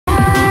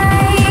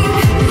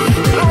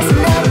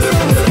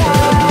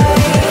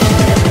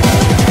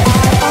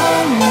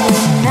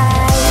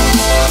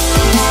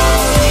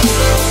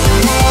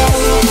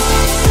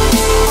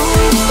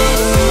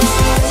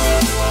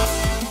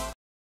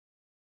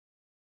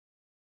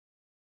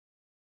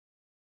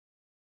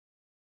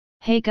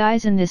Hey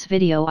guys, in this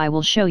video I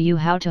will show you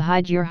how to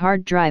hide your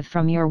hard drive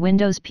from your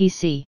Windows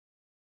PC.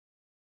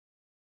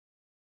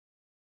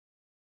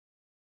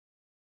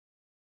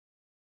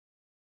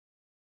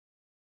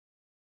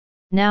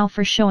 Now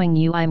for showing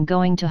you, I'm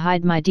going to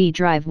hide my D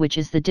drive, which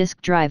is the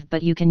disk drive,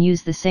 but you can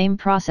use the same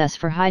process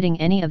for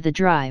hiding any of the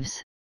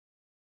drives.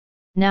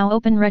 Now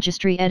open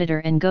Registry Editor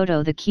and go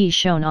to the key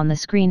shown on the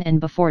screen,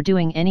 and before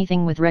doing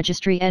anything with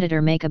Registry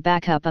Editor, make a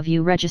backup of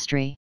your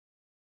registry.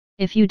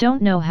 If you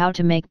don't know how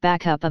to make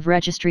backup of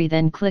registry,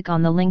 then click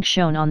on the link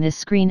shown on this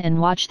screen and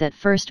watch that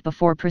first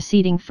before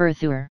proceeding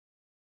further.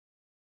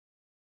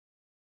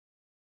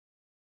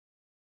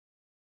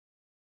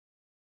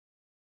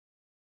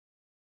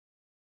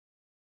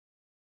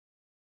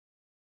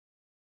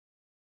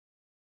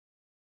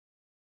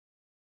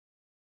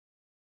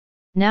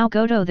 Now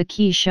go to the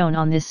key shown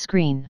on this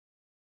screen.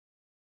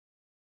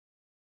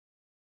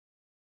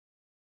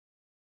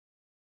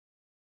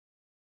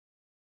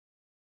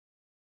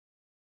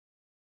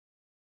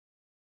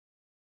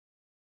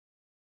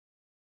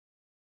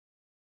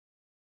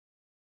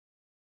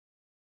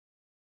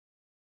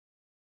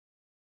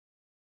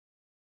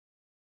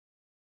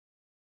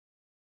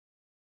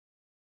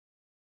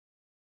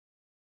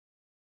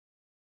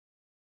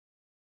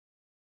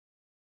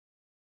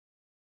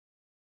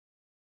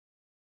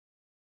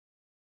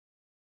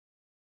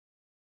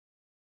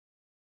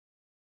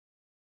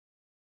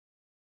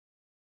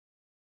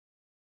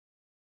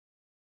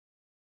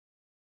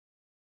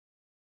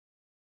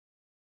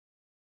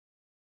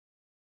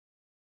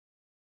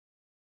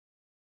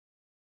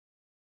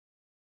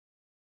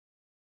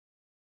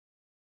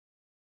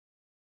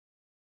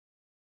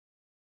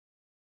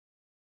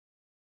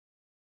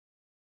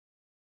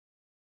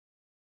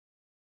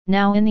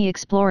 Now in the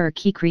Explorer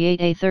key,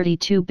 create a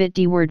 32-bit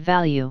D-word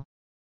value.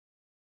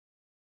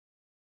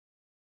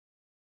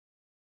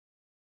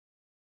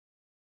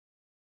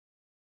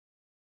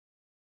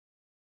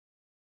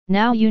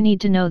 Now you need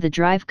to know the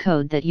drive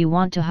code that you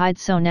want to hide,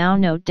 so now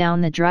note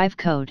down the drive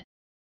code.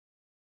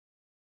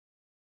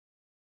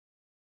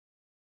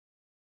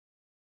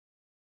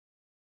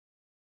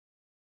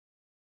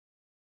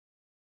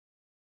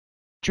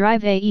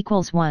 Drive A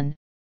equals 1,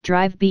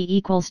 drive B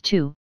equals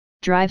 2,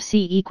 drive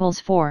C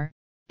equals 4,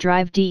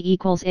 drive D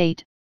equals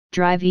 8,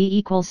 drive E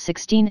equals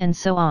 16, and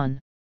so on.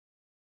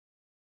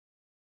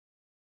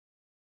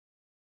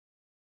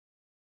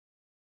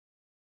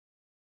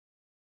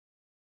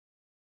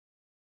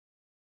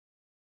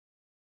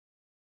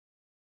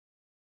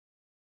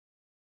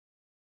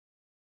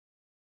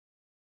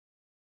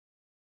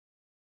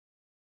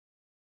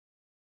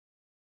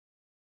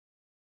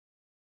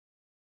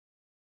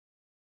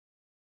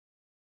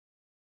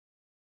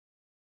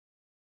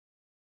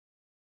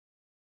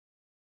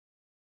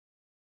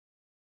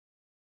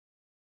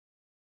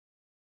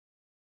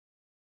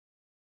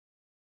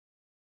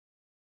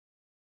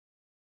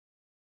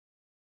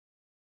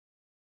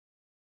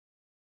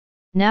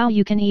 Now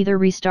you can either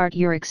restart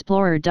your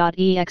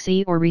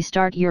Explorer.exe or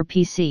restart your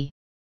PC.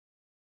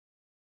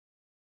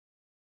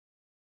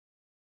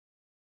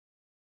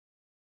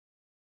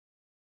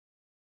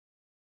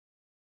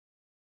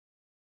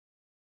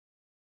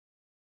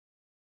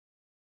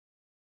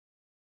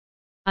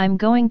 I'm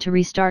going to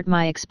restart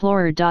my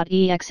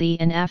Explorer.exe,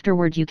 and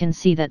afterward you can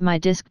see that my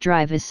disk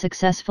drive is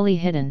successfully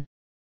hidden.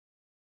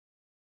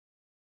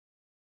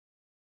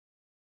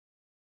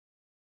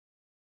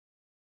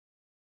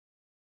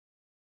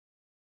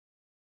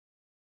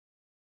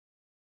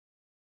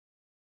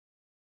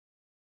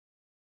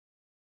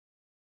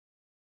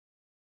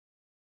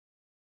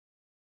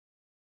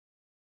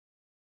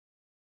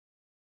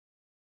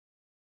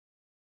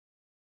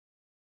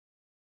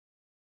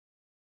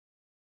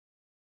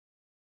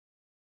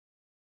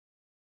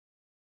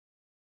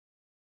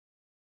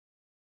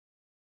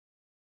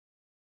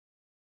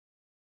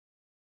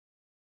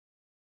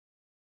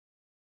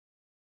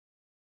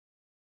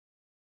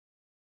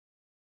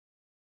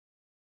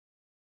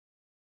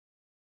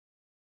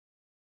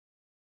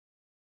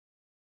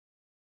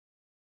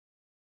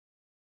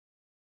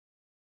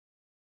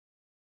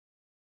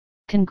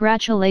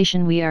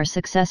 Congratulations, we are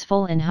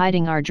successful in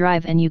hiding our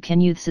drive, and you can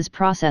use this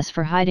process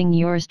for hiding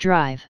yours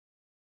drive.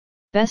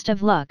 Best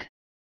of luck.